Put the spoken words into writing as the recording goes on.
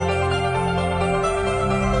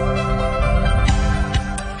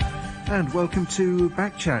And welcome to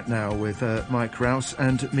Back Chat now with Mike Rouse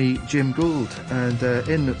and me, Jim Gould. And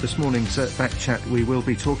in this morning's Back Chat, we will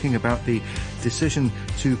be talking about the decision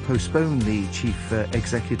to postpone the chief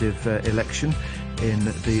executive election in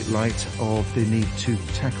the light of the need to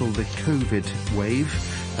tackle the COVID wave.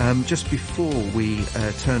 Just before we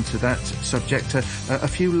turn to that subject, a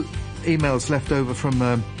few emails left over from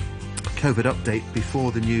COVID update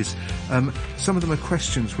before the news. Some of them are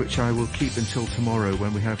questions which I will keep until tomorrow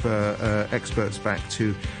when we have experts back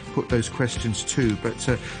to put those questions to. But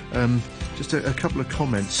just a couple of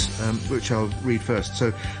comments which I'll read first.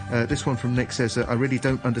 So this one from Nick says, I really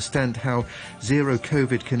don't understand how zero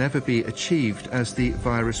COVID can ever be achieved, as the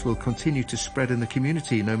virus will continue to spread in the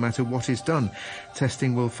community no matter what is done.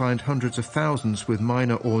 Testing will find hundreds of thousands with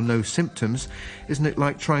minor or no symptoms. Isn't it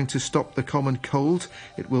like trying to stop the common cold?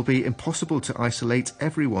 It will be impossible to isolate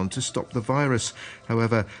everyone to stop the virus.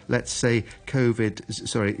 However, let's say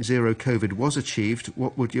zero COVID was achieved.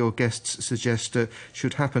 What would your guests suggest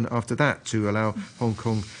should happen after that to allow Hong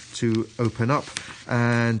Kong to open up?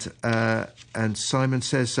 And Simon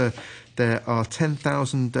says there are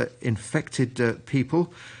 10,000 infected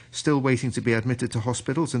people still waiting to be admitted to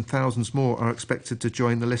hospitals, and thousands more are expected to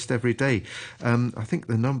join the list every day. I think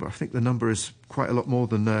the number is quite a lot more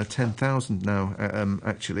than 10,000 now,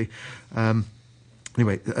 actually.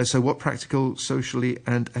 Anyway, so what practical, socially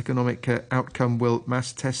and economic outcome will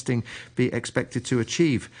mass testing be expected to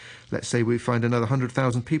achieve? Let's say we find another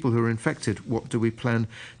 100,000 people who are infected. What do we plan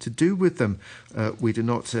to do with them? We do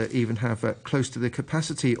not even have close to the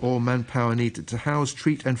capacity or manpower needed to house,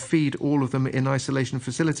 treat and feed all of them in isolation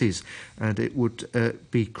facilities. And it would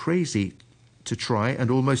be crazy to try,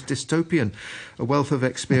 and almost dystopian. A wealth of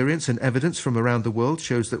experience and evidence from around the world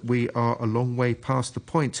shows that we are a long way past the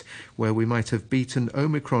point where we might have beaten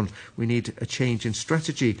Omicron. We need a change in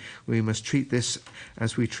strategy. We must treat this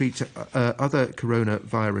as we treat other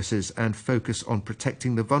coronaviruses and focus on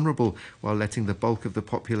protecting the vulnerable while letting the bulk of the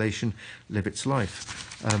population live its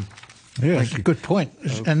life. Yes, a good point.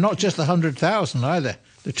 And not just the 100,000 either.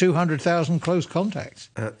 The 200,000 close contacts.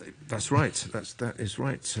 That's right. That is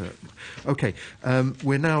right. OK,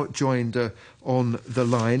 we're now joined on the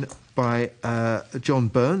line by John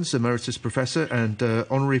Burns, Emeritus Professor and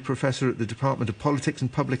Honorary Professor at the Department of Politics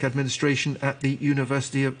and Public Administration at the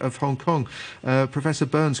University of Hong Kong. Professor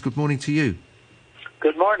Burns, good morning to you.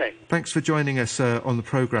 Good morning. Thanks for joining us on the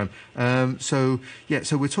programme. So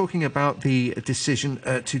we're talking about the decision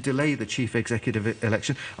to delay the chief executive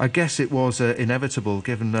election. I guess it was inevitable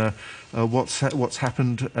given what's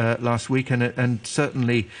happened last week, and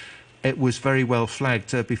certainly it was very well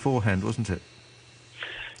flagged beforehand, wasn't it?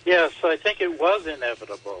 Yes, I think it was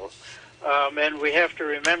inevitable. And we have to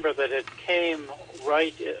remember that it came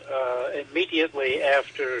right immediately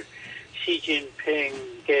after Xi Jinping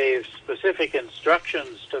gave specific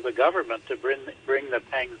instructions to the government to bring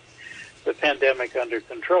the pandemic under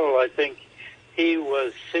control. I think he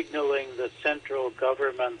was signaling the central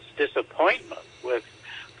government's disappointment with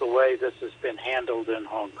the way this has been handled in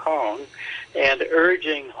Hong Kong and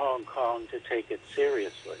urging Hong Kong to take it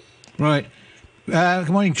seriously. Right. Good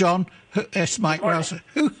morning, John. It's Mike Rouse.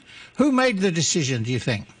 Who made the decision, do you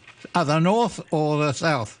think? The North or the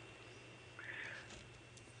South?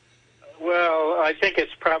 Well, I think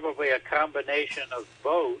it's probably a combination of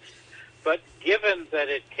both, but given that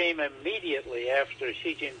it came immediately after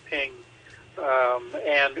Xi Jinping,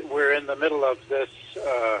 and we're in the middle of this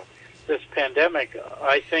pandemic,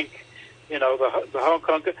 I think the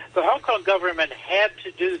Hong Kong government had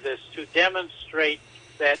to do this to demonstrate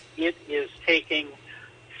that it is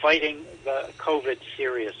fighting the COVID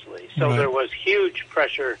seriously. So Right. There was huge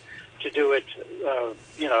pressure to do it,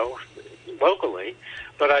 locally.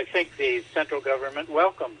 But I think the central government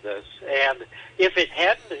welcomed this, and if it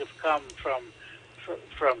hadn't have come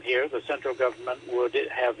from here, the central government would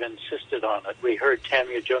have insisted on it. We heard Tam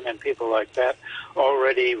Yu-jung and people like that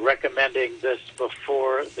already recommending this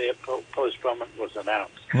before the postponement was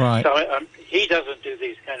announced. Right. So he doesn't do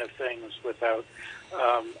these kind of things without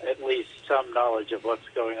at least some knowledge of what's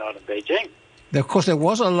going on in Beijing. Of course, there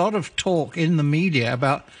was a lot of talk in the media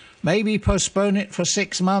about maybe postpone it for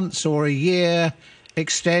 6 months or a year,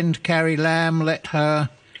 extend Carrie Lam, let her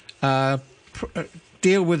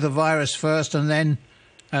deal with the virus first and then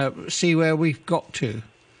see where we've got to.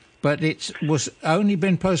 But it was only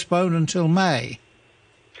been postponed until May.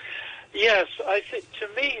 Yes, I think to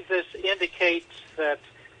me this indicates that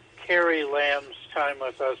Carrie Lam's time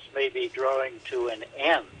with us may be drawing to an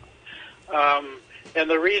end. And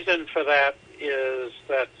the reason for that is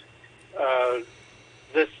that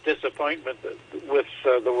this disappointment with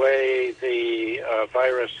the way the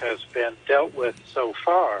virus has been dealt with so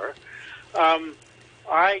far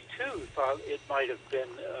I, too, thought it might have been,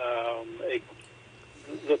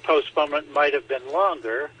 the postponement might have been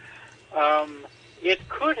longer. It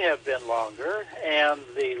could have been longer, and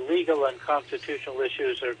the legal and constitutional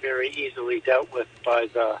issues are very easily dealt with by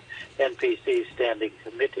the NPC Standing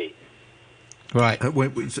Committee. Right.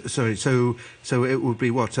 Sorry, so it would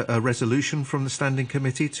be what, a resolution from the Standing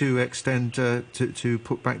Committee to extend, to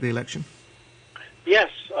put back the election?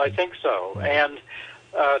 Yes, I think so. And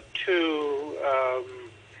to,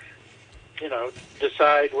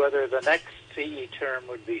 decide whether the next CE term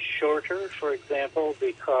would be shorter, for example,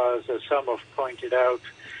 because, as some have pointed out,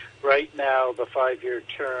 right now the 5-year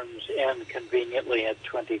terms end conveniently at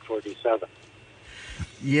 2047.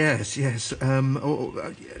 Yes.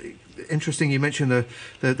 Interesting you mentioned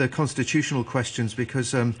the constitutional questions,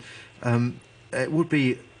 because it would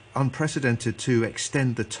be unprecedented to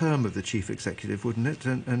extend the term of the chief executive, wouldn't it?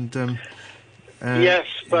 Yes,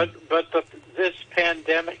 but this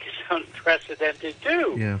pandemic is unprecedented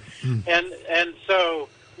too. Yeah. And so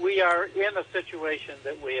we are in a situation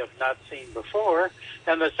that we have not seen before,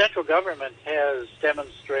 and the central government has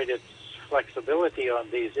demonstrated flexibility on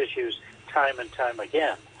these issues time and time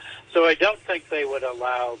again. So I don't think they would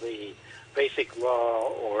allow the basic law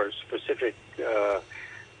or specific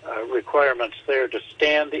requirements there to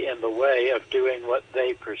stand in the way of doing what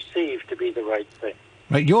they perceive to be the right thing.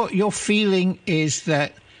 Right. Your feeling is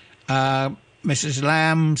that Mrs.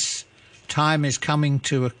 Lam's time is coming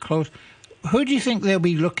to a close. Who do you think they'll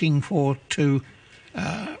be looking for to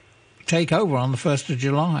take over on the 1st of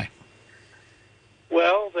July?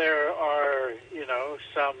 Well, there are,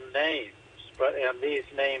 some names, and these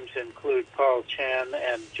names include Paul Chan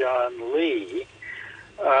and John Lee.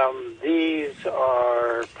 These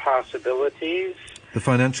are possibilities. The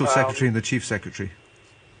financial secretary and the chief secretary.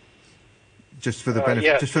 Just for the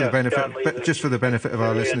benefit of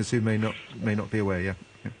our listeners who may not be aware, yeah.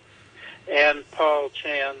 And Paul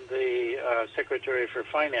Chan, the Secretary for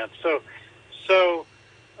Finance.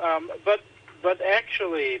 But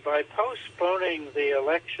actually, by postponing the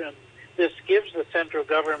election, this gives the central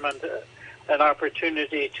government an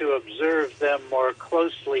opportunity to observe them more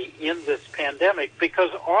closely in this pandemic,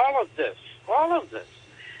 because all of this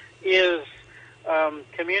is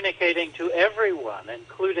communicating to everyone,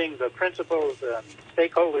 including the principals and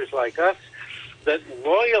stakeholders like us, that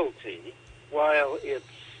loyalty, while it's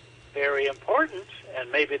very important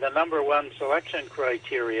and maybe the number one selection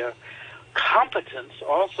criteria, competence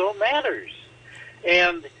also matters.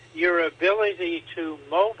 And your ability to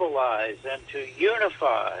mobilize and to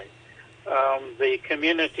unify the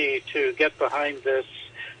community to get behind this,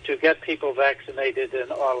 to get people vaccinated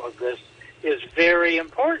and all of this is very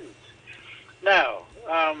important. Now,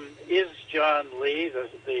 is John Lee,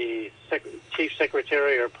 the Chief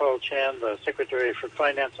Secretary, or Paul Chan, the Secretary for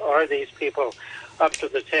Finance, are these people up to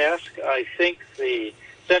the task? I think the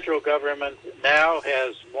central government now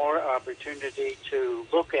has more opportunity to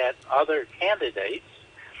look at other candidates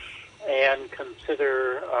and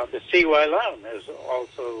consider the C.Y. Lam is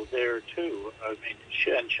also there too. I mean,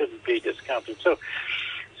 and shouldn't be discounted. So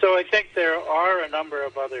I think there are a number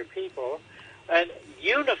of other people, and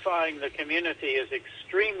unifying the community is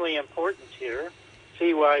extremely important here.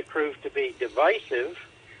 C.Y. proved to be divisive.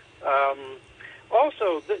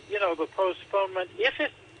 Also, the postponement.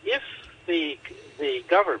 If the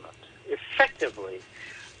government effectively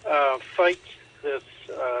fights this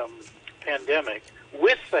pandemic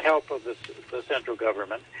with the help of the central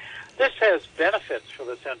government, this has benefits for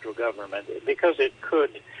the central government because it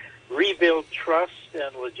could rebuild trust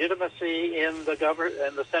and legitimacy in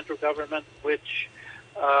the central government, which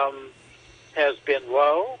has been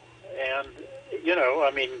low, and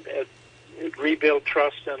rebuild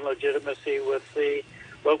trust and legitimacy with the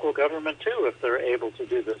local government too, if they're able to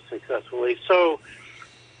do this successfully. So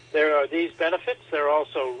there are these benefits. There are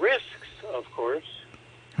also risks, of course.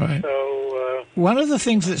 Right. So one of the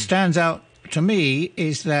things that stands out to me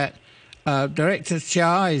is that Director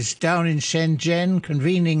Chia is down in Shenzhen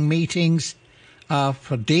convening meetings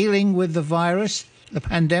for dealing with the virus, the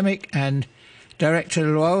pandemic, and Director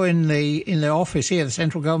Luo in the office here, the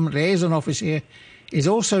Central Government Liaison Office here, is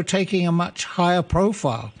also taking a much higher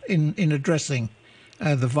profile in addressing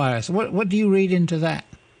the virus. What do you read into that?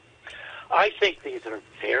 I think these are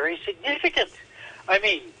very significant. I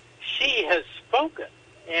mean, she has spoken,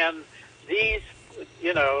 and these,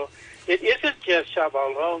 it isn't just Xia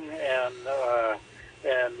Baolong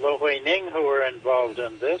and Lo Huining who are involved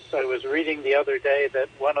in this. I was reading the other day that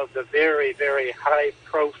one of the very, very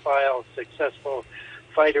high-profile, successful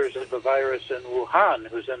fighters of the virus in Wuhan,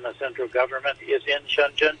 who's in the central government, is in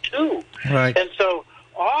Shenzhen too. Right. And so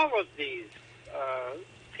all of these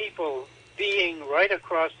people being right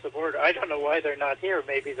across the border. I don't know why they're not here.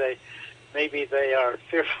 Maybe they are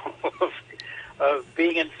fearful of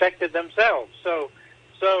being infected themselves. So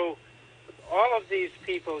all of these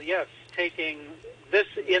people, yes, this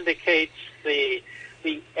indicates the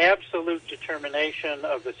absolute determination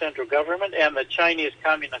of the central government and the Chinese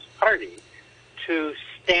Communist Party to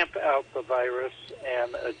stamp out the virus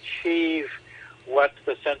and achieve what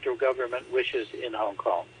the central government wishes in Hong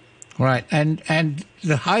Kong. Right, and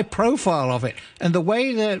the high profile of it, and the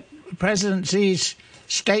way the President Xi's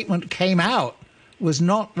statement came out was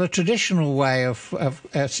not the traditional way of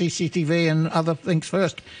CCTV and other things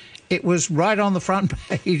first. It was right on the front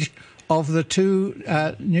page of the two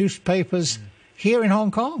newspapers here in Hong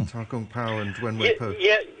Kong. Ta Kung Pao and Wenwei Post.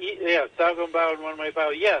 Yeah, Ta Kung Pao and Wenwei Pao,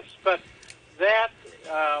 yes. But that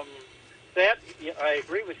I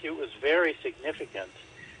agree with you, it was very significant.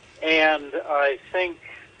 And I think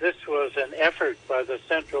this was an effort by the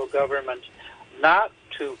central government not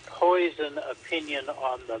to poison opinion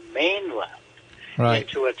on the mainland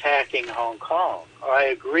into attacking Hong Kong. I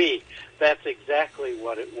agree. That's exactly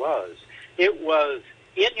what it was. It was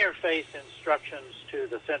in-your-face instructions to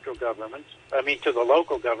the central government, to the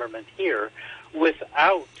local government here,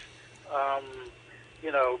 without,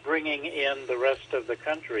 bringing in the rest of the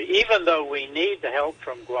country, even though we need the help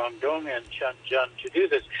from Guangdong and Shenzhen to do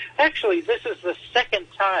this. Actually, this is the second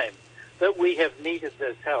time that we have needed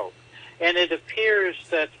this help. And it appears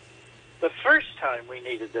that the first time we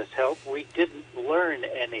needed this help, we didn't learn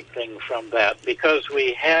anything from that because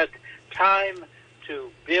we had time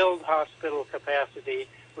to build hospital capacity.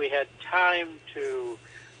 We had time to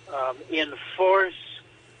enforce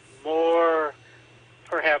more,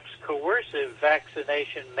 perhaps coercive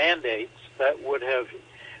vaccination mandates that would have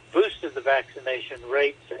boosted the vaccination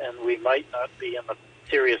rates, and we might not be in the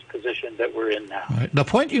serious position that we're in now. Right. The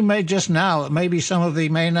point you made just now, that maybe some of the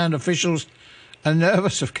mainland officials are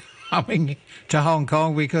nervous of coming to Hong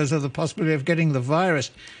Kong because of the possibility of getting the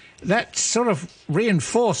virus, that's sort of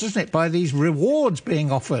reinforced, isn't it, by these rewards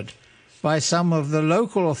being offered by some of the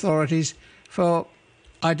local authorities for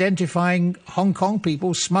identifying Hong Kong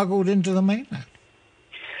people smuggled into the mainland.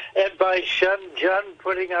 And by Shenzhen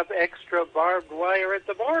putting up extra barbed wire at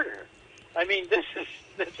the border. I mean, this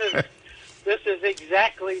is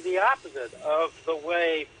exactly the opposite of the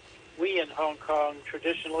way we in Hong Kong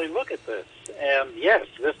traditionally look at this. And yes,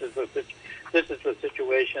 this is the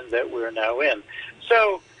situation that we're now in.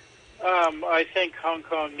 So I think Hong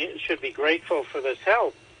Kong should be grateful for this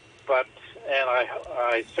help, and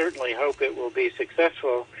I certainly hope it will be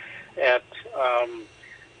successful at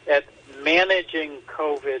managing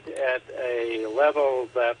COVID at a level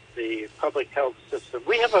that the public health system.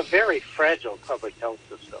 We have a very fragile public health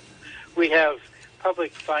system. We have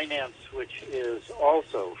public finance, which is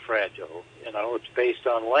also fragile. It's based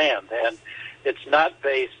on land, and it's not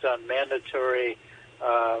based on mandatory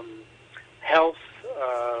health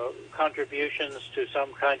contributions to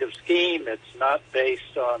some kind of scheme. It's not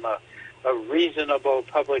based on a reasonable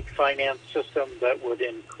public finance system that would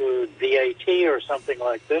include VAT or something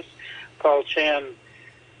like this. Paul Chan,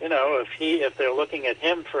 if they're looking at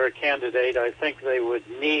him for a candidate, I think they would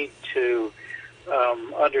need to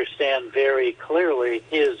understand very clearly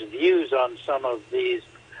his views on some of these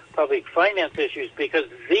public finance issues, because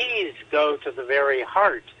these go to the very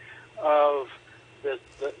heart of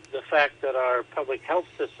the fact that our public health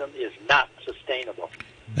system is not sustainable.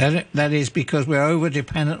 That is because we're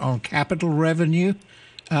over-dependent on capital revenue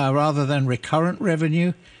rather than recurrent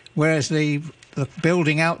revenue, whereas the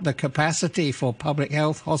building out the capacity for public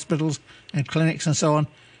health, hospitals and clinics and so on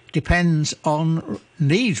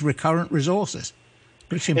needs recurrent resources.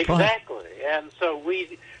 Exactly. And so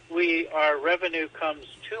our revenue comes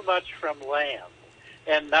too much from land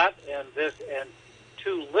and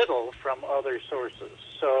too little from other sources.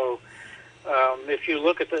 So if you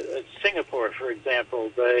look at Singapore, for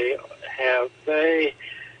example, they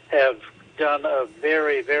have done a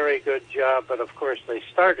very, very good job, but of course they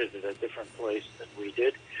started at a different place than we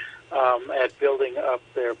did, at building up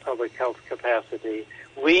their public health capacity.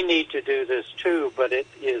 We need to do this too, but it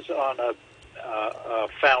is on a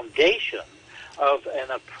foundation of an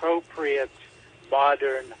appropriate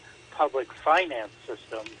modern public finance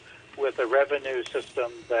system with a revenue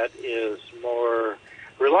system that is more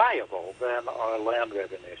reliable than our land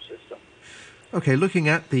revenue system. Okay, looking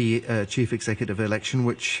at the chief executive election,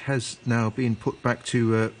 which has now been put back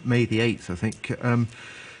to May the 8th, I think.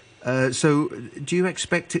 So do you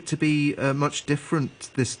expect it to be much different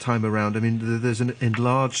this time around? I mean, there's an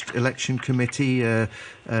enlarged election committee.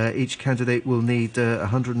 Each candidate will need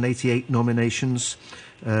 188 nominations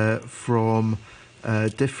from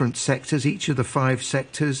different sectors, each of the 5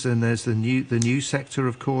 sectors, and there's the new sector,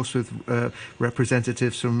 of course, with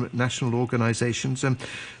representatives from national organisations.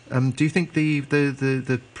 Do you think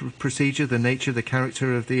the procedure, the nature, the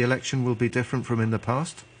character of the election will be different from in the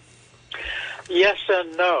past? Yes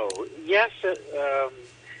and no. Yes,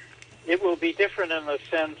 it will be different in the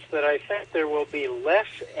sense that I think there will be less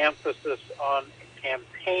emphasis on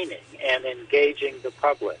campaigning and engaging the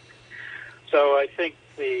public. So I think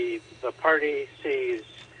the party sees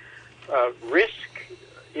risk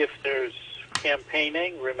if there's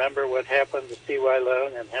campaigning. Remember what happened to C.Y.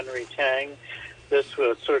 Leung and Henry Tang. This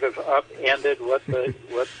was sort of upended what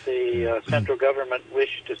the central government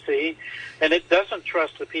wished to see, and it doesn't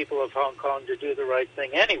trust the people of Hong Kong to do the right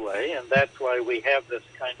thing anyway, and that's why we have this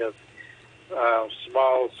kind of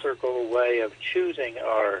small circle way of choosing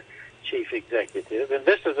our chief executive. And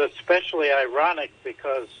this is especially ironic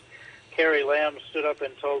because Carrie Lam stood up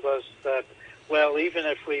and told us that, well, even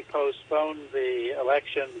if we postponed the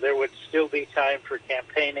election, there would still be time for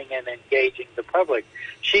campaigning and engaging the public.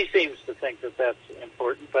 She seems to think that that's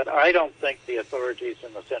important, but I don't think the authorities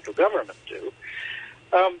in the central government do.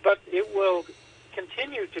 But it will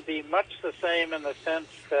continue to be much the same in the sense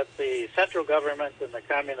that the central government and the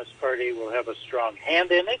Communist Party will have a strong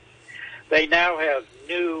hand in it. They now have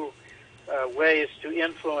new ways to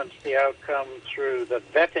influence the outcome through the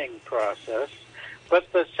vetting process.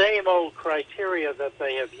 But the same old criteria that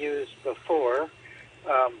they have used before,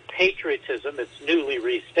 patriotism, it's newly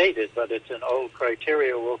restated, but it's an old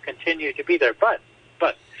criteria, will continue to be there. But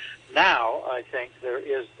now I think there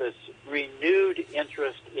is this renewed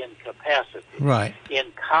interest in capacity, right, in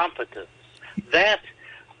competence. That,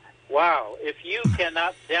 wow, if you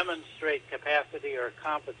cannot demonstrate capacity or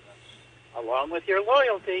competence along with your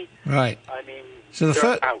loyalty, right, I mean, so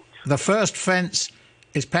you're out. The first fence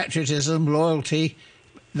is patriotism, loyalty,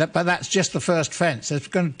 but that's just the first fence. There's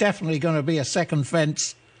definitely going to be a second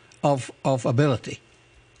fence of ability.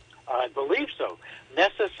 I believe so.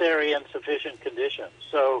 Necessary and sufficient conditions.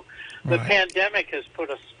 So the pandemic has put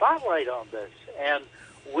a spotlight on this, and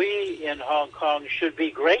we in Hong Kong should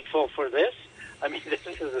be grateful for this. I mean, this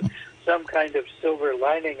is some kind of silver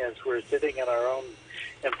lining as we're sitting in our own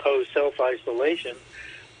imposed self-isolation,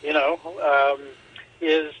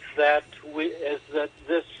 is that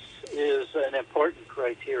this is an important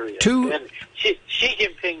criteria. And Xi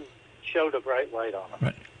Jinping showed a bright light on it.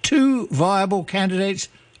 Right. 2 viable candidates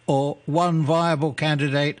or 1 viable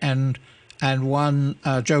candidate and 1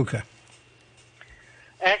 joker?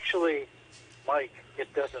 Actually, Mike,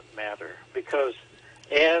 it doesn't matter because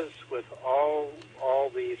as with all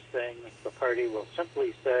these things, the party will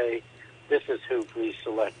simply say, this is who we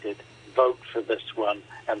selected, vote for this one,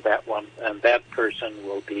 and that person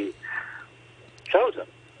will be chosen.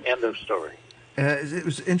 End of story. It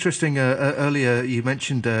was interesting, earlier you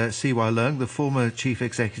mentioned C.Y. Leung, the former chief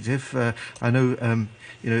executive. I know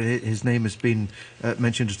his name has been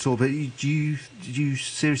mentioned at all, but do you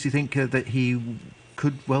seriously think that he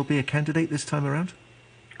could well be a candidate this time around?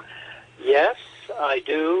 Yes, I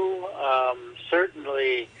do.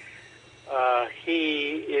 Certainly,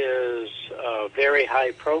 he is very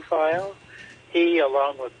high profile. He,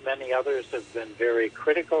 along with many others, have been very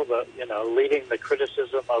critical, leading the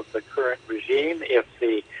criticism of the current regime. If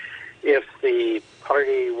the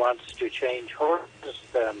party wants to change horses,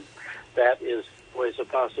 then that is always a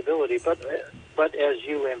possibility. But as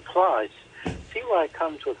you imply, CY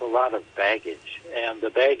comes with a lot of baggage, and the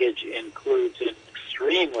baggage includes an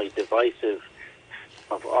extremely divisive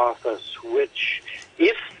of office, which,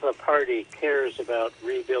 if the party cares about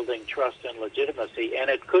rebuilding trust and legitimacy, and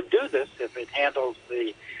it could do this if it handles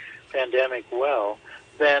the pandemic well,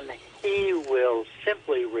 then he will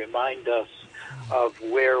simply remind us of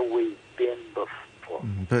where we've been before.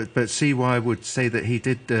 But CY would say that he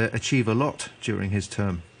did achieve a lot during his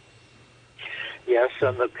term. Yes,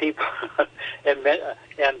 and the people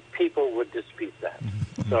and people would dispute that.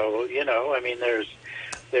 So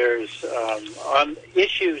there's on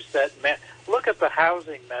issues that look at the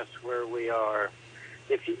housing mess where we are.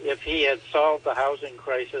 If he had solved the housing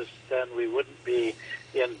crisis, then we wouldn't be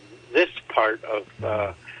in this part of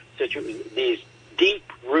these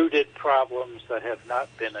deep-rooted problems that have not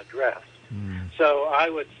been addressed. So I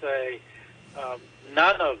would say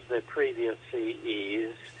none of the previous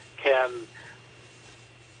CEs can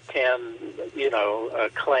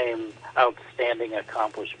claim outstanding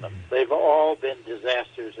accomplishments. They've all been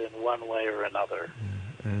disasters in one way or another.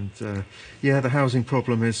 And the housing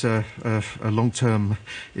problem is a long-term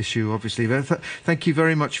issue, obviously. But thank you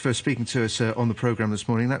very much for speaking to us on the programme this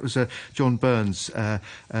morning. That was John Burns,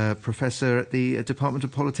 Professor at the Department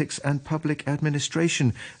of Politics and Public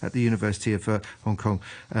Administration at the University of Hong Kong.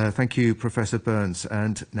 Thank you, Professor Burns.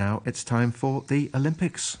 And now it's time for the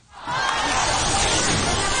Olympics.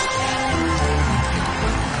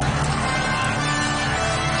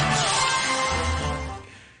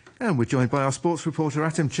 And we're joined by our sports reporter,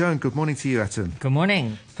 Atom Chung. Good morning to you, Atom. Good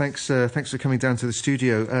morning. Thanks for coming down to the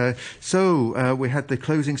studio. So we had the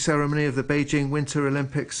closing ceremony of the Beijing Winter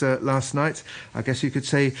Olympics last night. I guess you could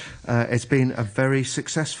say it's been a very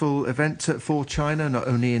successful event for China, not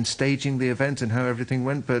only in staging the event and how everything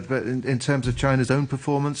went, but in terms of China's own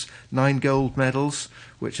performance. 9 gold medals,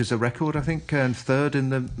 which is a record, I think, and third in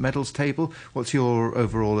the medals table. What's your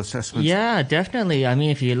overall assessment? Yeah, definitely. I mean,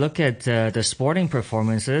 if you look at the sporting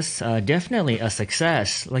performances, definitely a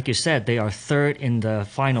success. Like you said, they are third in the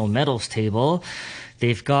final medals table.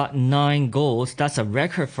 They've got 9 golds. That's a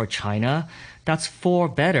record for China. That's 4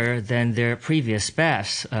 better than their previous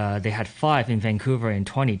best. They had 5 in Vancouver in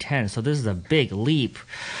 2010. So this is a big leap.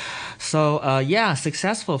 So,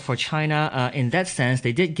 successful for China in that sense.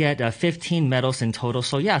 They did get 15 medals in total.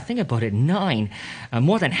 So, think about it, 9.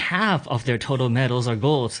 More than half of their total medals are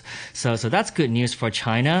golds. So that's good news for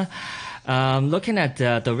China. Looking at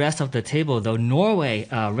the rest of the table, though, Norway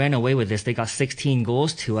ran away with this. They got 16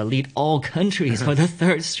 goals to lead all countries for the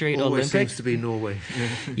third straight Always Olympics. Seems to be Norway.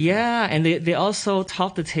 Yeah, and they also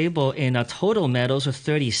topped the table in total medals with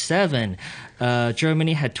 37.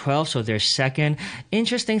 Germany had 12, so they're second.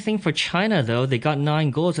 Interesting thing for China, though, they got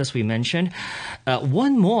 9 golds, as we mentioned.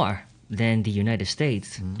 1 more than the United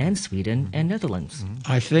States and Sweden and Netherlands.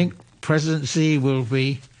 I think President Xi will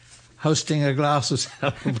be hosting a glass of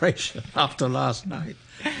celebration after last night,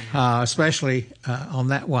 especially on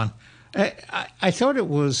that one. I thought it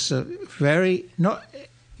was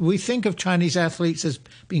we think of Chinese athletes as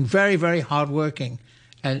being very, very hardworking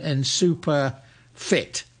and super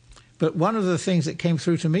fit. But one of the things that came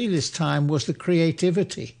through to me this time was the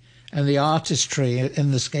creativity and the artistry in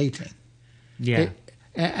the skating. Yeah.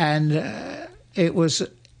 It was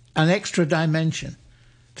an extra dimension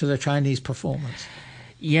to the Chinese performance.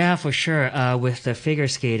 Yeah, for sure. With the figure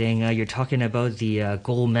skating, you're talking about the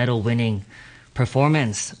gold medal winning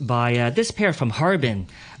performance by this pair from Harbin,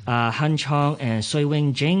 Han Chong and Sui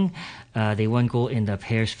Wing Jing. They won gold in the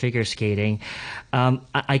pairs figure skating.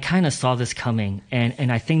 I kind of saw this coming,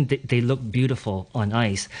 and I think that they look beautiful on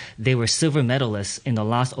ice. They were silver medalists in the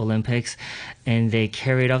last Olympics, and they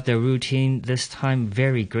carried out their routine this time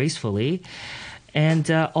very gracefully.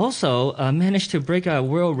 And also managed to break a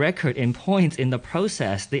world record in points in the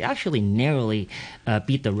process. They actually narrowly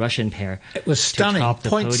beat the Russian pair. It was stunning,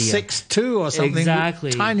 0.62 or something.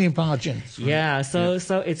 Exactly. Tiny margin. Yeah, so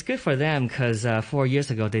it's good for them because 4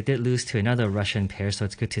 years ago they did lose to another Russian pair. So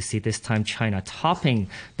it's good to see this time China topping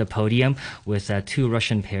the podium with 2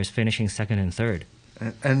 Russian pairs finishing second and third.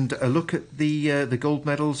 And a look at the gold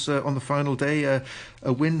medals on the final day.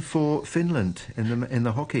 A win for Finland in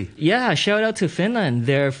the hockey. Yeah, shout out to Finland.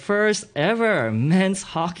 Their first ever men's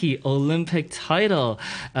hockey Olympic title,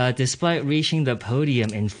 despite reaching the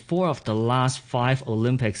podium in 4 of the last 5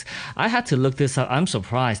 Olympics. I had to look this up. I'm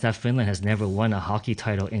surprised that Finland has never won a hockey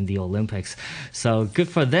title in the Olympics. So good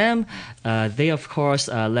for them. They, of course,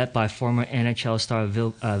 led by former NHL star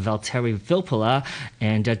Valtteri Vilppula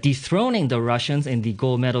and dethroning the Russians in the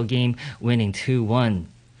gold medal game, winning 2-1.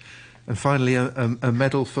 And finally, a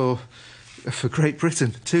medal for Great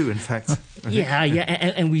Britain, too, in fact. Yeah,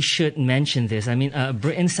 and we should mention this. I mean,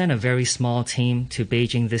 Britain sent a very small team to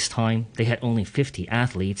Beijing this time. They had only 50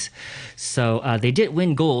 athletes. So they did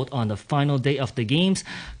win gold on the final day of the Games,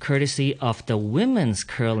 courtesy of the women's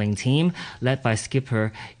curling team, led by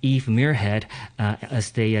skipper Eve Muirhead,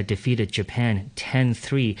 as they defeated Japan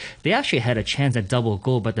 10-3. They actually had a chance at double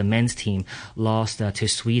gold, but the men's team lost to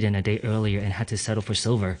Sweden a day earlier and had to settle for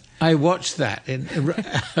silver. I watched that.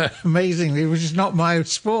 Amazingly, it was just not my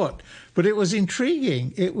sport. But it was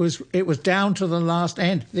intriguing. It was down to the last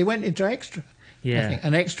end. They went into extra. Yeah. I think,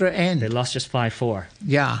 an extra end. They lost just 5-4.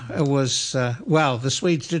 Yeah, it was... the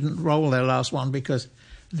Swedes didn't roll their last one because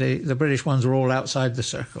the British ones were all outside the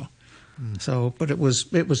circle. So, but it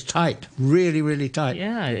was tight, really, really tight.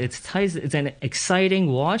 Yeah, it's tight. It's an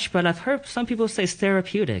exciting watch, but I've heard some people say it's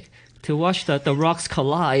therapeutic to watch the rocks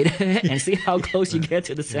collide and see how close you get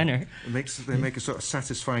to the center. They make a sort of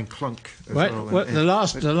satisfying clunk as well.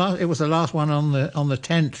 It was the last one on the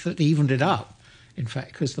 10th that evened it up. In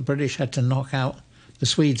fact, because the British had to knock out the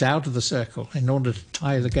Swedes out of the circle in order to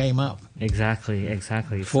tie the game up.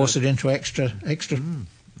 Exactly. Force it into extra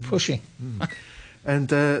pushing. And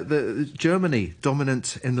Germany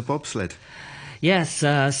dominant in the bobsled. Yes,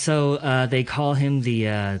 so they call him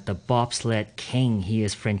the bobsled king. He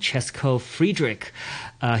is Francesco Friedrich.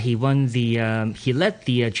 He led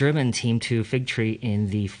the German team to victory in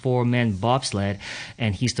the 4-man bobsled,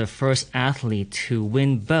 and he's the first athlete to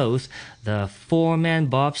win both the 4-man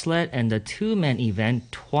bobsled and the 2-man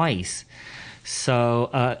event twice. So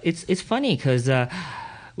it's funny because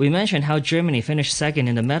we mentioned how Germany finished second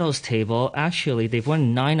in the medals table. Actually, they've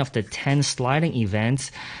won 9 of the 10 sliding events.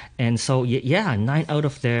 And so, 9 out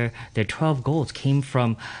of their 12 golds came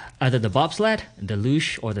from either the bobsled, the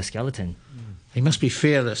luge, or the skeleton. He must be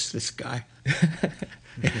fearless, this guy.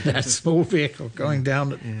 That small vehicle going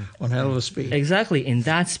down at one hell of a speed. Exactly, in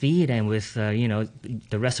that speed and with,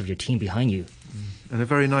 the rest of your team behind you. And a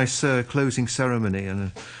very nice closing ceremony.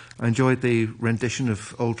 And I enjoyed the rendition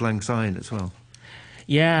of Auld Lang Syne as well.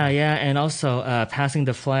 Yeah, and also passing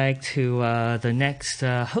the flag to the next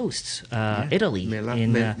hosts, Italy.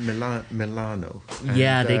 Milano.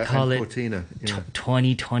 Yeah, they call it Cortina.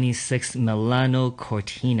 2026 Milano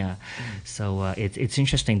Cortina. So it's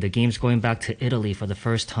interesting. The game's going back to Italy for the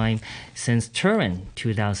first time since Turin,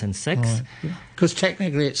 2006. Because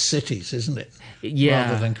technically it's cities, isn't it? Yeah.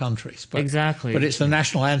 Rather than countries. Exactly. But it's the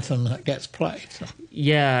national anthem that gets played. So.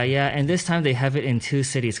 Yeah, and this time they have it in 2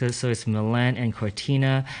 cities, so it's Milan and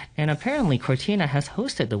Cortina, and apparently Cortina has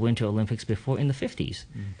hosted the Winter Olympics before in the 50s.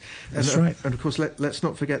 That's right. And of course, let's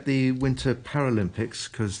not forget the Winter Paralympics,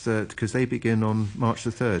 because they begin on March the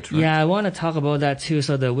 3rd, right? Yeah, I want to talk about that too.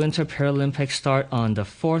 So the Winter Paralympics start on the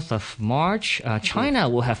 4th of March. China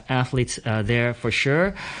will have athletes there for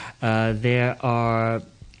sure. There are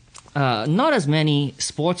not as many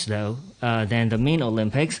sports, though, than the main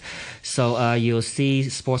Olympics. So you'll see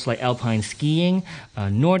sports like alpine skiing,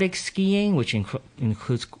 Nordic skiing, which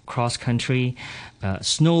includes cross-country,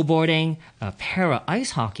 snowboarding,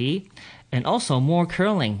 para-ice hockey, and also more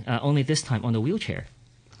curling, only this time on the wheelchair.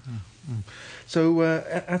 So,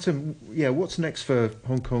 Atom, what's next for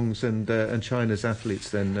Hong Kong's and China's athletes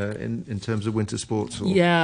then in terms of winter sports? Yeah.